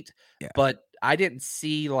athlete, but I didn't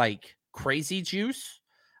see like crazy juice.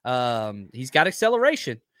 He's got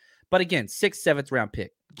acceleration, but again, 6th, 7th round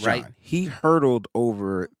pick, right? John, he hurdled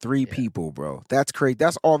over 3 people, bro. That's crazy.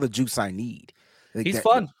 That's all the juice I need. Like, he's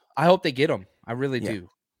fun. I hope they get him. I really do.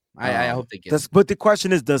 I hope they get him. But the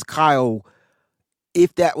question is, does Kyle,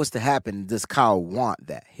 if that was to happen, does Kyle want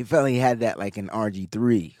that? He felt he had that like an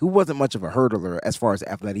RG3, who wasn't much of a hurdler as far as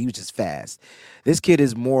athletic. He was just fast. This kid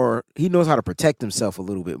is more, he knows how to protect himself a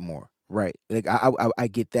little bit more, right? Like I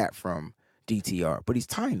get that from DTR, but he's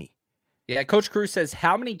tiny. Yeah, Coach Cruz says,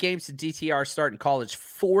 how many games did DTR start in college?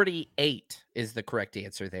 48 is the correct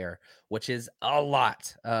answer there, which is a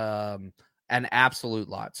lot. An absolute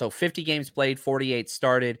lot. So 50 games played, 48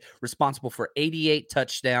 started, responsible for 88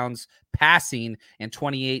 touchdowns passing and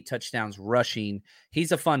 28 touchdowns rushing.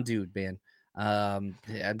 He's a fun dude, man. I'm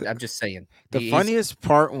just saying. The funniest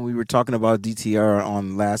part when we were talking about DTR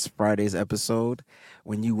on last Friday's episode,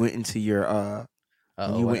 when you went into your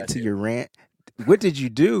your rant, what did you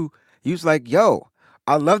do? You was like, yo,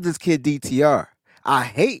 I love this kid DTR. I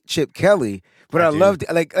hate Chip Kelly, but I loved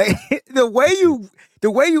like the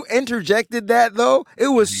way you interjected that, though. It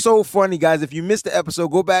was so funny, guys. If you missed the episode,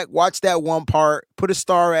 go back, watch that one part, put a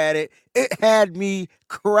star at it. It had me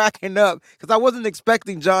cracking up because I wasn't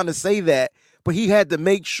expecting John to say that, but he had to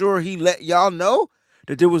make sure he let y'all know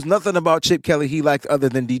that there was nothing about Chip Kelly he liked other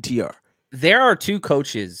than DTR. There are 2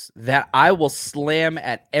 coaches that I will slam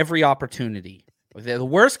at every opportunity. They're the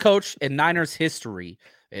worst coach in Niners history,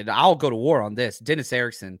 and I'll go to war on this. Dennis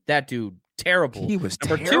Erickson, that dude, terrible. He was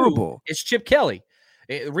Number terrible. 2 is Chip Kelly.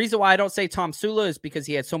 The reason why I don't say Tom Sula is because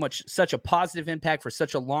he had such a positive impact for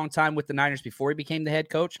such a long time with the Niners before he became the head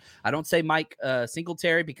coach. I don't say Mike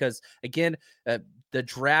Singletary because, again, the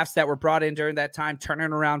drafts that were brought in during that time,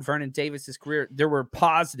 turning around Vernon Davis's career, there were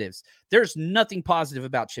positives. There's nothing positive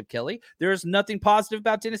about Chip Kelly. There's nothing positive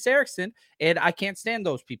about Dennis Erickson, and I can't stand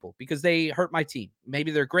those people because they hurt my team.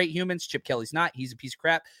 Maybe they're great humans. Chip Kelly's not. He's a piece of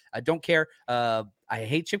crap. I don't care. I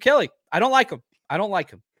hate Chip Kelly. I don't like him.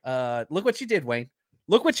 Look what you did, Wayne.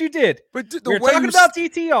 Look what you did. But we're talking about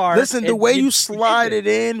DTR. Listen, the way you slide it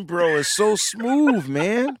in, bro, is so smooth,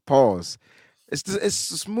 man. Pause. It's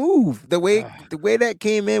smooth. The way that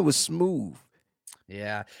came in was smooth.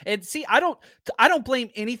 Yeah. And see, I don't blame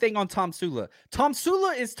anything on Tom Sula. Tom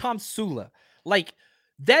Sula is Tom Sula. Like,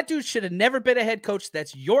 that dude should have never been a head coach.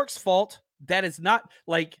 That's York's fault. That is not,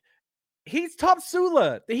 like, he's Tom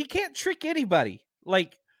Sula. He can't trick anybody.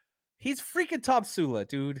 Like, he's freaking Tom Sula,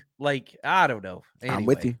 dude. Like, I don't know. Anyway, I'm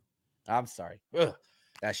with you. I'm sorry. Ugh.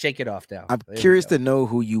 Shake it off now. I'm curious to know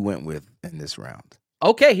who you went with in this round.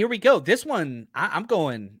 Okay, here we go. This one, I'm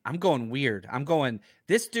going weird.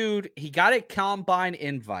 This dude, he got a combine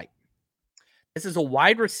invite. This is a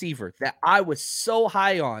wide receiver that I was so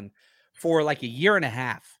high on for like a year and a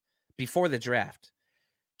half before the draft.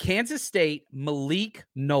 Kansas State, Malik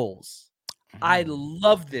Knowles. I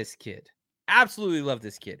love this kid. Absolutely love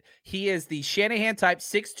this kid. He is the Shanahan type,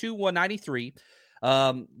 6'2", 193.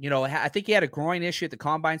 I think he had a groin issue at the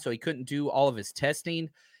combine, so he couldn't do all of his testing.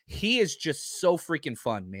 He is just so freaking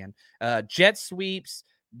fun, man. Jet sweeps.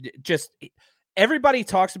 Just everybody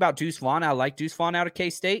talks about Deuce Vaughn. I like Deuce Vaughn out of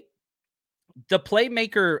K-State. The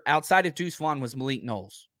playmaker outside of Deuce Vaughn was Malik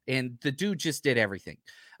Knowles. And the dude just did everything.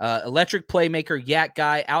 Electric playmaker, yak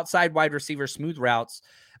guy, outside wide receiver, smooth routes.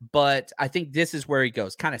 But I think this is where he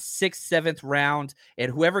goes, kind of 6th, 7th round.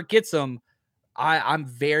 And whoever gets him, I'm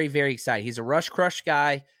very, very excited. He's a rush crush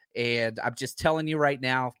guy. And I'm just telling you right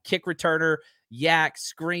now, kick returner, yak,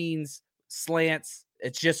 screens, slants.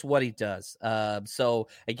 It's just what he does. So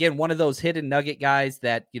again, one of those hidden nugget guys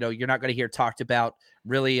that, you're not going to hear talked about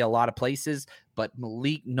really a lot of places, but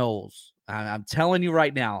Malik Knowles, I'm telling you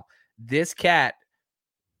right now, this cat,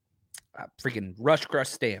 freaking rush crush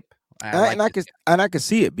stamp. I can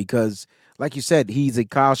see it because, like you said, he's a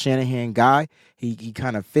Kyle Shanahan guy. He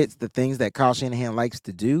kind of fits the things that Kyle Shanahan likes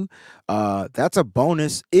to do. That's a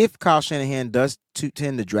bonus if Kyle Shanahan does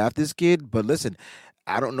tend to draft this kid. But listen,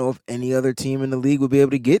 I don't know if any other team in the league would be able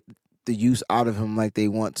to get the use out of him like they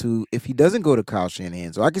want to if he doesn't go to Kyle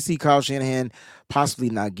Shanahan. So I can see Kyle Shanahan possibly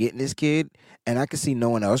not getting this kid, and I can see no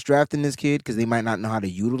one else drafting this kid because they might not know how to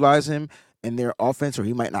utilize him in their offense, or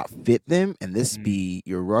he might not fit them. And this be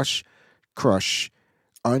your rush crush,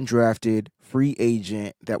 undrafted free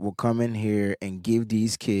agent that will come in here and give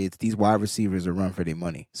these kids, these wide receivers, a run for their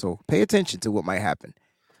money. So pay attention to what might happen.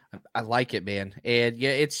 I like it, man. And yeah,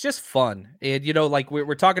 it's just fun. And, like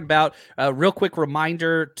we're talking about, real quick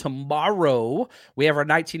reminder, tomorrow we have our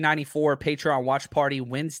 1994 Patreon watch party,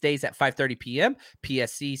 Wednesdays at 5:30 p.m.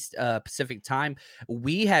 PSC Pacific time.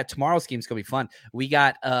 Tomorrow's game's going to be fun. We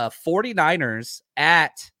got 49ers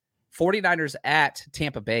at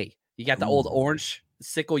Tampa Bay. You got the old orange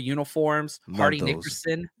sickle uniforms, Hardy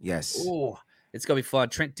Nickerson. Yes. Ooh, it's going to be fun.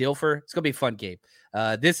 Trent Dilfer. It's going to be a fun game.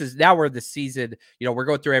 Now we're the season, we're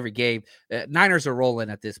going through every game. Niners are rolling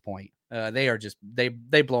at this point. They are just, they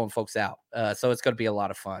blowing folks out. So it's going to be a lot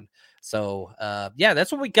of fun. So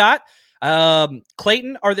that's what we got.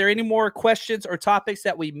 Clayton, are there any more questions or topics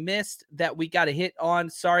that we missed that we got to hit on?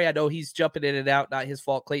 Sorry, I know he's jumping in and out. Not his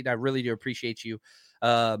fault, Clayton. I really do appreciate you.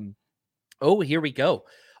 Here we go.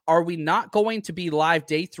 Are we not going to be live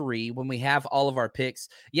day 3 when we have all of our picks?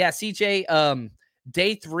 Yeah, CJ,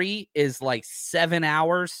 day 3 is like 7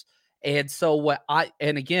 hours. And so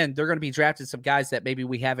again, they're going to be drafting some guys that maybe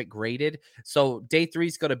we haven't graded. So day 3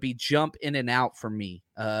 is going to be jump in and out for me.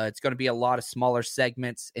 It's going to be a lot of smaller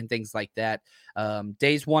segments and things like that.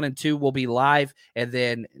 Days 1 and 2 will be live. And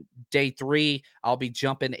then day 3, I'll be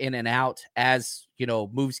jumping in and out as,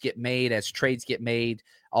 moves get made, as trades get made,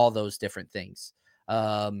 all those different things.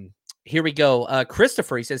 Here we go.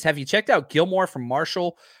 Christopher, he says, have you checked out Gilmore from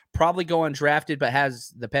Marshall? Probably go undrafted, but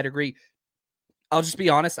has the pedigree. I'll just be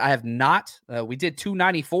honest, I have not. We did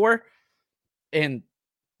 294 and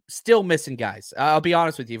still missing guys. I'll be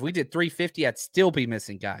honest with you. If we did 350, I'd still be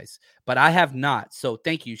missing guys, but I have not. So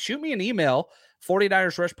thank you. Shoot me an email,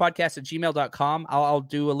 49ersrushpodcast@gmail.com. I'll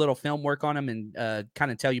do a little film work on him and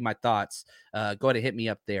kind of tell you my thoughts. Go ahead and hit me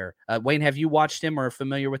up there. Wayne, have you watched him or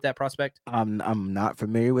familiar with that prospect? I'm not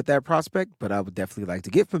familiar with that prospect, but I would definitely like to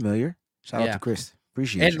get familiar. Shout out to Chris.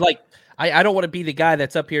 Appreciate you. And I don't want to be the guy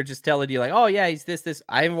that's up here just telling you like, oh yeah, he's this.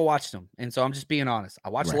 I haven't watched him. And so I'm just being honest. I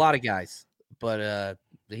watched a lot of guys, but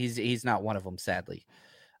he's not one of them, sadly.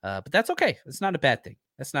 But that's okay. It's not a bad thing.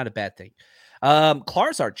 That's not a bad thing.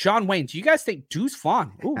 Clarsart, John Wayne, do you guys think Deuce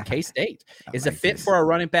Vaughn, K-State, is a fit for our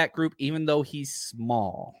running back group, even though he's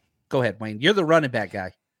small? Go ahead, Wayne. You're the running back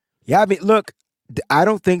guy. Yeah, I mean, look, I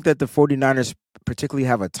don't think that the 49ers particularly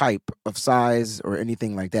have a type of size or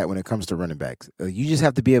anything like that when it comes to running backs. You just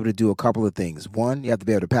have to be able to do a couple of things. One, you have to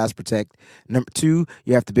be able to pass protect. Number 2,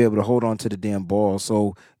 you have to be able to hold on to the damn ball.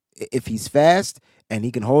 So if he's fast and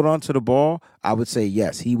he can hold on to the ball, I would say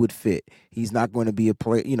yes, he would fit. He's not going to be a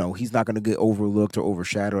play, he's not going to get overlooked or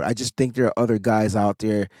overshadowed. I just think there are other guys out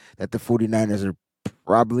there that the 49ers are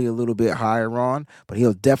probably a little bit higher on, but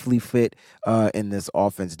he'll definitely fit in this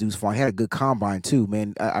offense. Deuce Vaughn, he had a good combine too,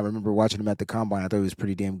 man. I remember watching him at the combine. I thought he was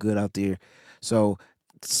pretty damn good out there. So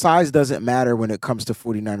size doesn't matter when it comes to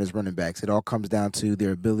 49ers running backs. It all comes down to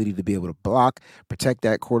their ability to be able to block, protect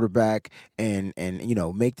that quarterback, and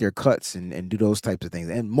make their cuts and do those types of things.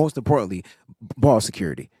 And most importantly, ball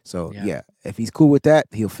security. So yeah, if he's cool with that,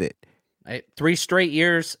 he'll fit. 3 straight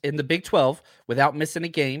years in the Big 12 without missing a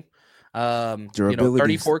game.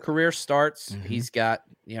 34 career starts. Mm-hmm. He's got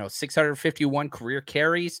 651 career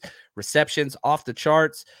carries, receptions off the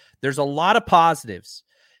charts. There's a lot of positives.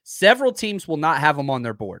 Several teams will not have him on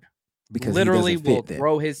their board because literally will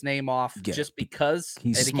throw his name off just because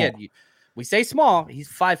he's small. Again, we say small. He's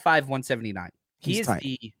 5'5", 179. He's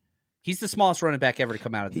the smallest running back ever to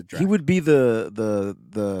come out of the draft. He would be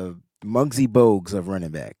the Muggsy Bogues of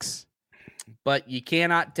running backs. But you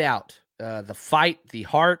cannot doubt the fight, the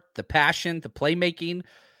heart, the passion, the playmaking.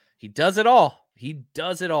 He does it all.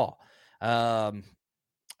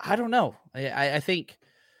 I don't know. I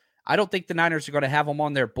don't think the Niners are going to have him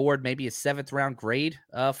on their board. Maybe a 7th round grade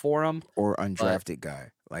for him, or undrafted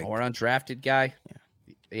guy,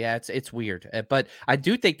 Yeah, it's weird, but I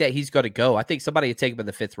do think that he's going to go. I think somebody would take him in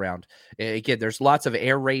the 5th round. Again, there's lots of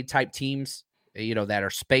air raid type teams, that are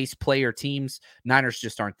space player teams. Niners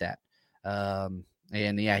just aren't that. And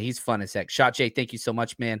yeah, he's fun as heck. Shot J, thank you so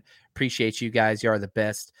much, man. Appreciate you guys. You are the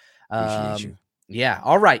best. Appreciate you. Yeah.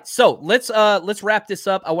 All right. So let's wrap this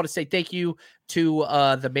up. I want to say thank you to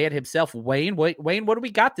the man himself, Wayne. Wayne, what do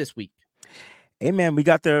we got this week? Hey, man, we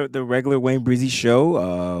got the regular Wayne Breezy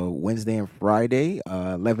show Wednesday and Friday,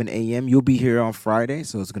 11 a.m. You'll be here on Friday,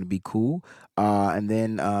 so it's going to be cool. And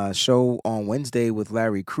then show on Wednesday with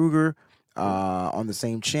Larry Krueger on the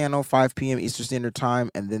same channel, 5 p.m. Eastern Standard Time.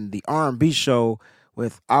 And then the R&B show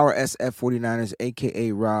with our SF 49ers,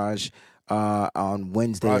 a.k.a. Raj, on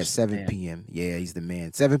Wednesday at 7 p.m. Yeah, he's the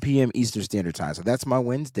man. 7 p.m. Eastern Standard Time. So that's my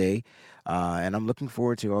Wednesday. And I'm looking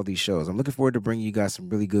forward to all these shows. I'm looking forward to bringing you guys some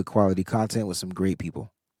really good quality content with some great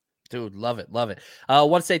people. Dude, love it. Love it. I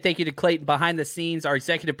want to say thank you to Clayton behind the scenes, our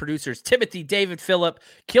executive producers, Timothy, David, Phillip,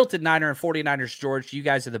 Kilton Niner, and 49ers George. You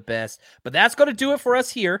guys are the best. But that's going to do it for us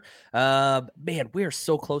here. Man, we're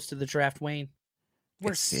so close to the draft, Wayne.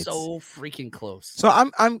 We're so freaking close. So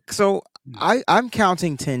I'm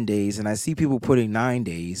counting 10 days, and I see people putting 9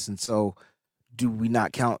 days. And so do we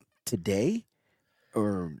not count today?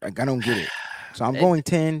 Or I don't get it. So I'm going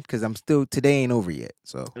 10 because today ain't over yet.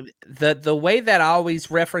 So the way that I always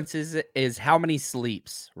references it is how many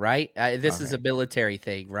sleeps, right? This is a military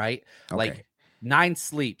thing, right? Okay. Like 9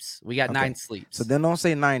 sleeps. We got 9 sleeps. So then don't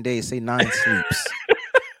say 9 days, say 9 sleeps.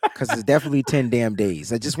 Because it's definitely 10 damn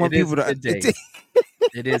days. I just want people to.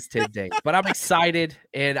 It is 10 days. But I'm excited,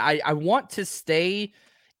 and I want to stay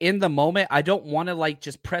in the moment. I don't want to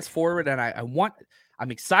just press forward, and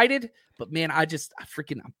I'm excited, but man, I'm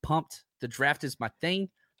pumped. The draft is my thing.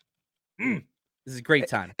 This is a great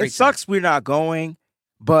time. It sucks we're not going,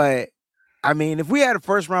 but I mean, if we had a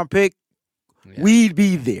 1st round pick, we'd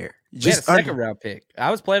be there. We had a 2nd round pick.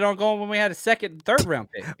 I was planning on going when we had a 2nd and 3rd round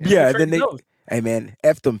pick. Yeah, then hey man,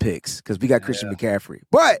 F them picks because we got Christian McCaffrey.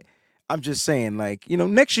 But I'm just saying,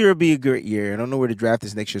 next year will be a great year. I don't know where the draft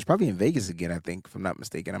is next year. It's probably in Vegas again, I think, if I'm not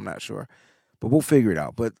mistaken. I'm not sure. But we'll figure it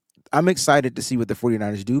out. But I'm excited to see what the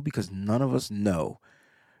 49ers do because none of us know.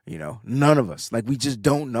 None of us. We just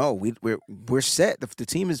don't know. We're set. The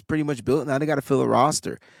team is pretty much built. Now they got to fill a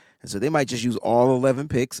roster. And so they might just use all 11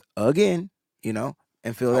 picks again,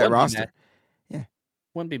 and fill that roster. Yeah.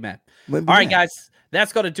 Wouldn't be mad. All right, guys.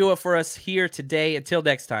 That's going to do it for us here today. Until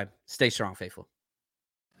next time, stay strong, faithful.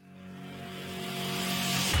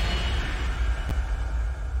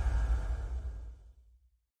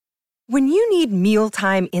 When you need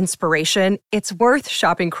mealtime inspiration, it's worth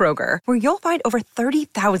shopping Kroger, where you'll find over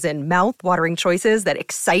 30,000 mouth-watering choices that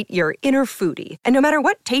excite your inner foodie. And no matter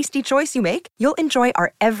what tasty choice you make, you'll enjoy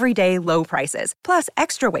our everyday low prices, plus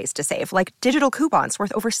extra ways to save, like digital coupons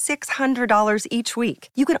worth over $600 each week.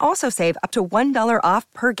 You can also save up to $1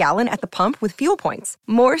 off per gallon at the pump with fuel points.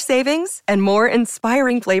 More savings and more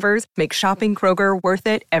inspiring flavors make shopping Kroger worth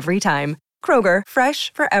it every time. Kroger,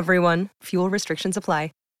 fresh for everyone. Fuel restrictions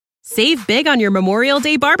apply. Save big on your Memorial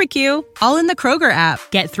Day barbecue, all in the Kroger app.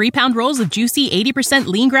 Get 3-pound rolls of juicy 80%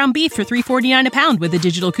 lean ground beef for $3.49 a pound with a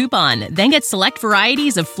digital coupon. Then get select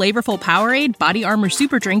varieties of flavorful Powerade, Body Armor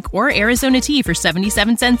Super Drink, or Arizona tea for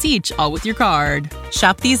 77 cents each, all with your card.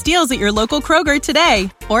 Shop these deals at your local Kroger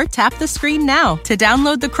today, or tap the screen now to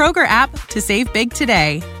download the Kroger app to save big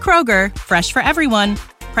today. Kroger, fresh for everyone.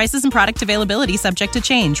 Prices and product availability subject to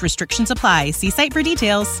change. Restrictions apply. See site for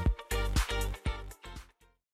details.